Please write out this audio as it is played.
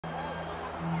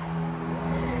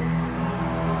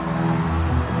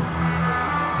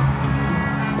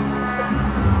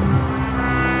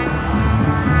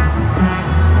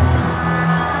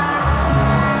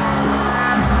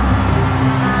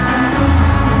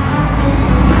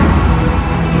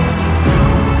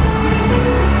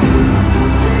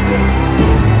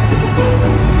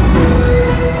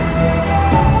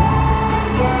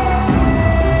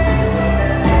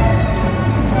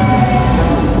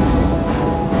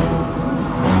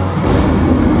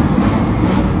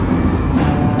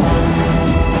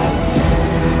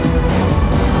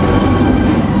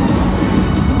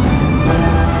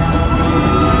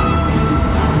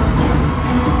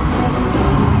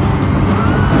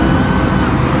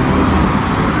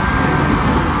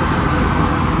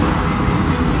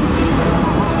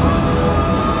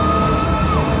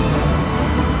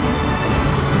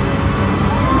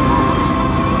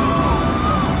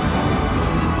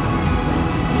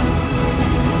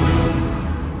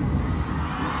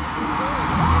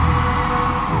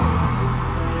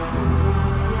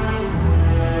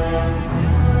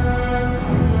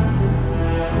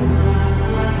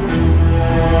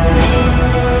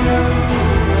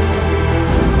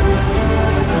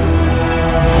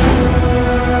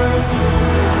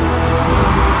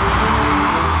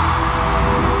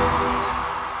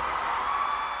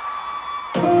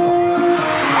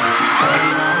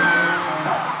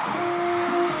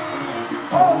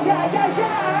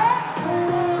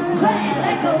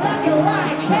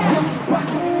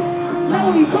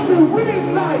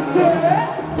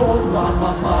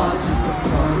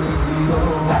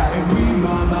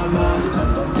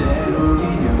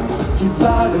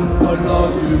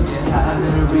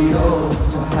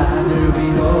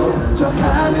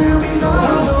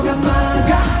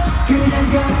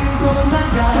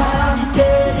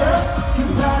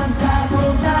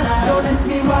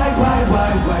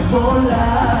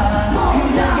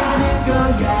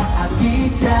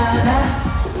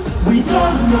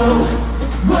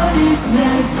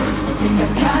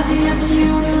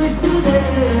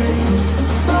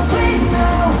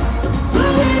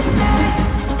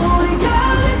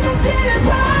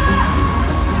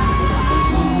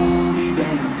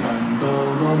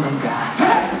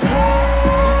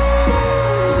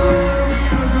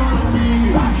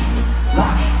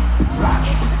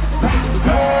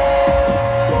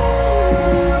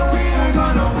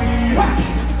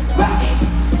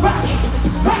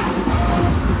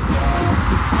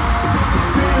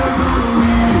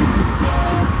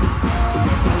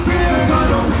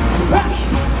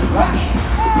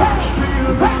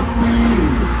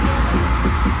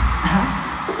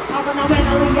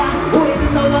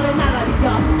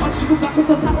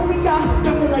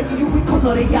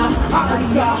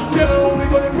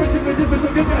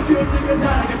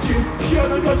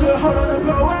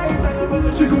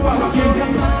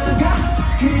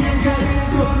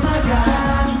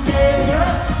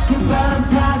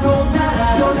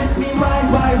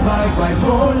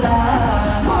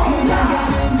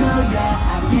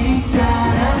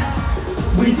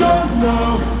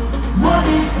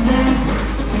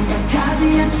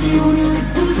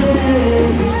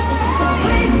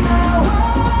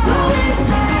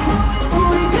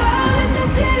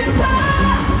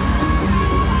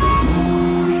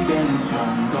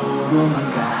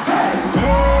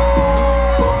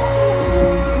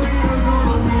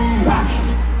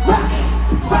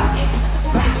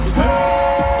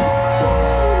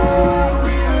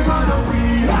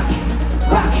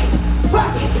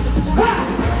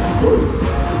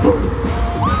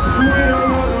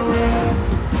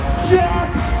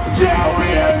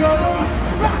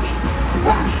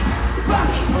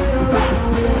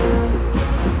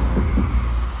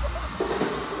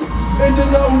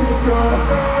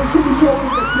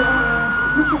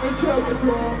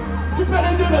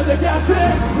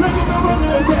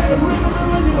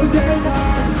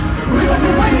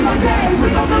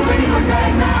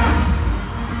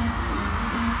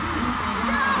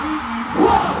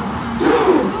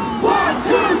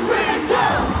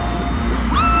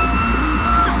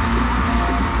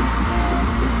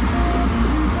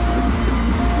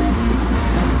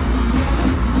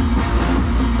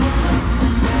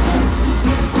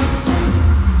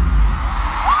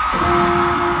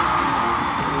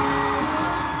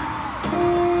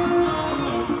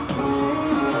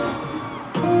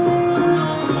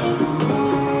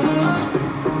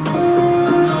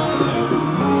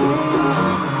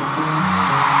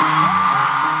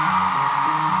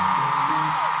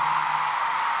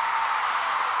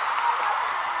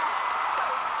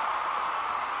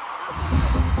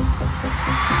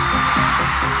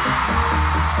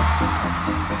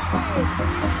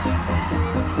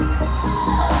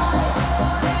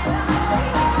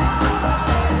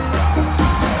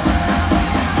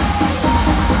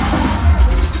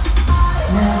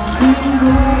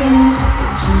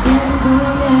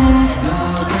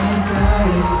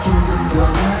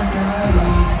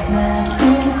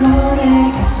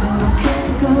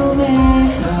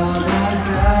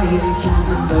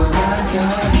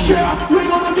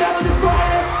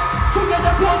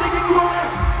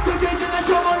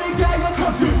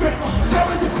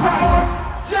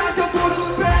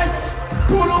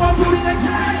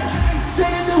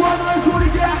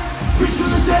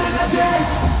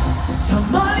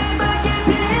멀리 밝게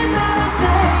빛나는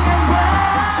태양과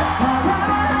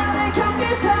바다와 내 경계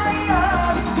사이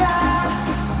어딘가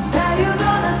Now you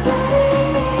gonna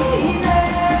take me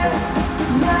there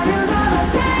Now you gonna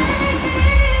take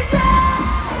me there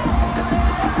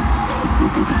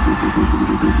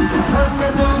하나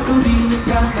둘 우리는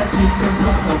같이 펴서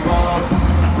넘어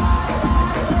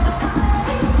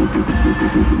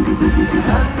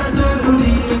하나 둘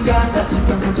우리는 같이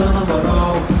펴서 저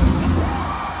너머로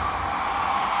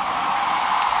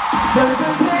넓은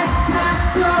세상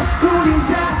속 우린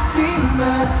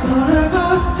작지만 손을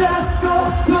붙잡고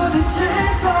부딪힐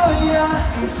거야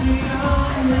끝이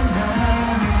없는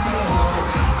하늘속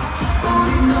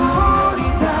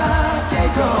우린 다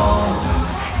깨고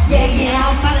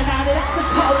말은 하늘에서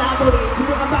터나버린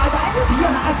투명한 바다에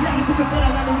비어나 아시랑이 부쩍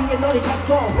떠나간 우리의 너를 잡고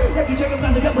여기저기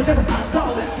만들어본 작은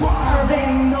파도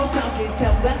Swerving no sound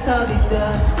system west of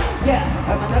London Yeah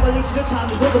얼마나 걸릴지 조차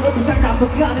누구도 모두 잠깐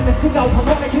못 가는 내 순간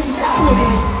화목의 힘싸움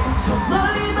저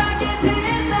멀리 밝게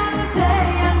빛나는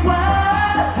태양과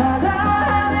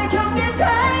바다와 내 경계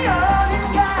사이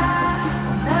어딘가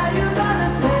Now you gonna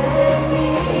take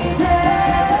me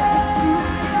there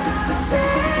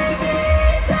Take me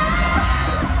there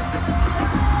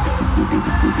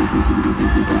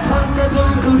하나 둘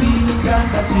우리는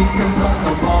같이 펴서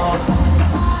넘어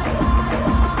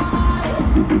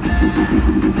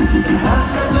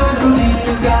하나 둘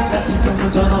우리는 같이 펴서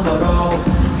저 너머로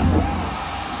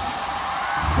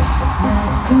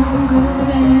난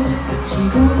궁금해 저같이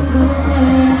궁금해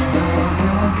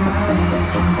너가 가리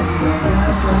기분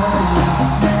너가 가리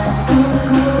난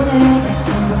궁금해 날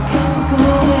생각해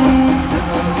궁금해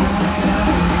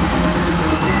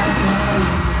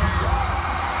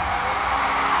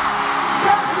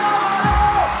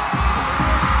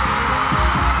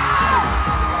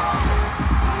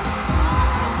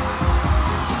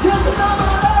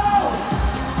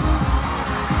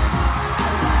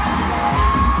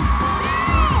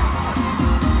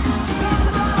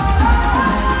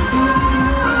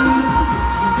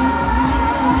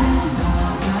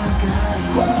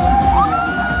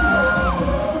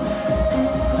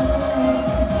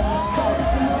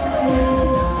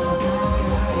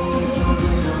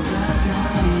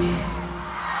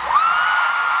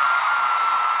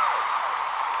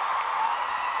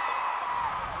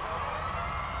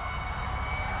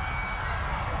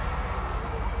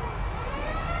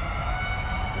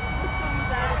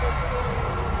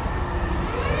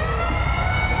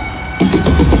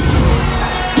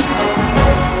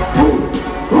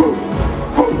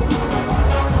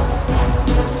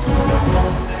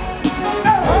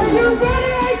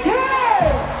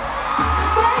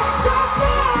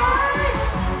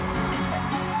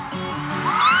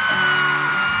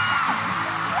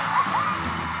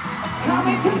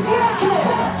Coming together,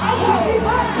 I'm trying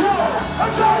to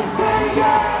I'm trying to say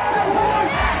yeah.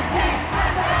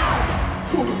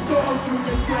 손을 떠주게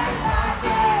생각해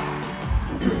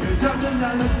그게 잡는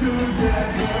나는 두개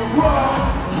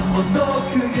한 번 더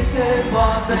크게 세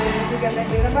번 네가 내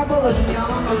이름을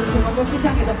불러주면 모두 숨은 곳을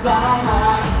향해 더 fly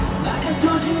high 나는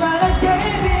소심한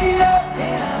게임이야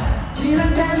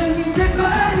지나가는 이제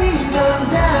빨리 넌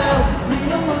down We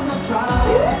don't want no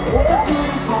trouble Just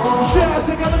moving forward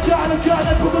생각은 다른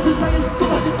가날 보고 세상에서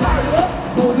또다시 달려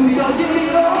모두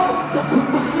여기로 높은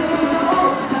곳으로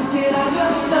함께라면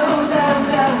no down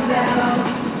down down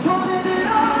손을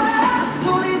들어라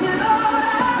소리 질러라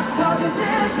더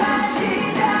든든한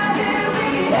시작을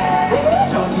위해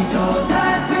저기 저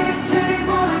달빛이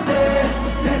보일 때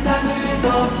세상을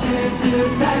덮칠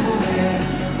듯할 무대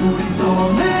우리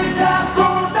손을 잡고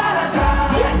따라가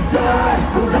Inside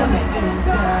구름의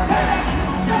음감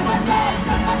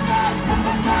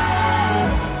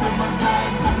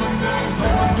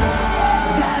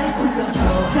나를 불러줘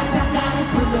나를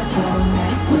불러줘 내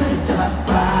손을 잡아봐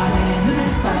내 눈을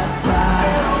바라봐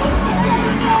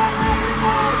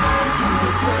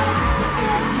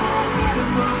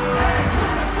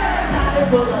나를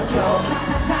불러줘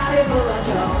나를 불러줘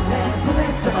내 손을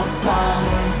잡아봐 내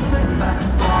눈을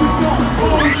바라봐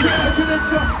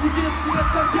이기는 수가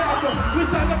참가하고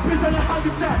불쌍한 불쌍한 한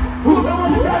글자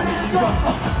운명을 달리는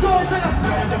것또 이상한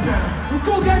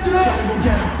또 가들어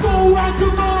또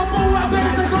왕구멍 또 앞에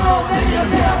자고 내려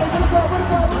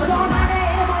부르고 나의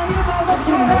이름을 불러줘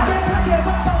이렇게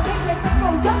먹고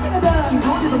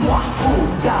친구들은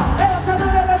와우다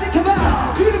에어사들아 지켜봐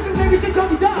그릇 끝내 미친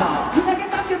적이다 순하게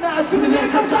남겨놔 수능을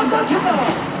감싸서 켜봐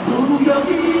모두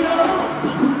여기로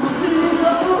높은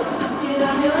곳으로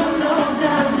함께라면 no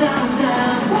down down down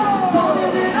손을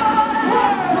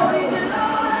들어라 소리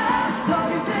질러라 더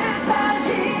든든한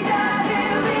시작을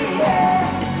위해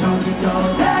저기 저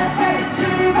달빛이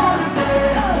보일 때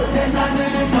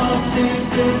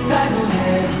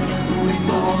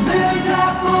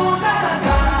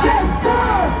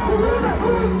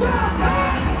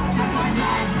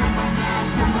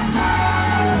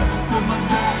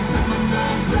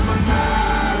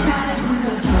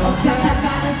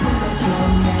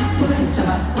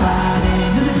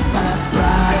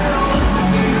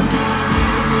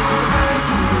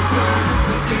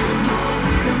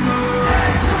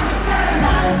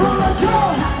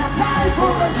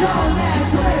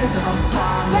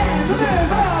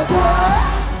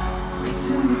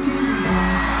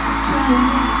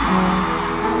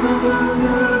아마도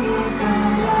운명일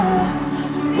거야.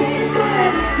 Please don't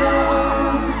let me go.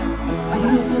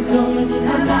 이로써 정해진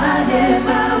하나의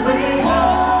마음이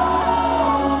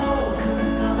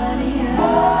couldn't nobody else.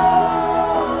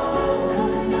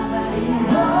 Couldn't nobody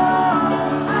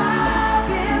else. I've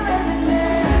been living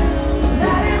there.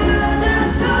 나를 불러준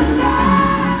순간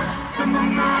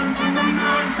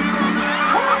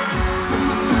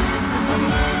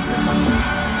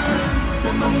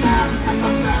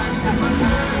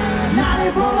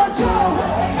나를 불러줘.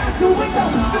 갈 수 있다.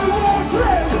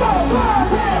 Come on.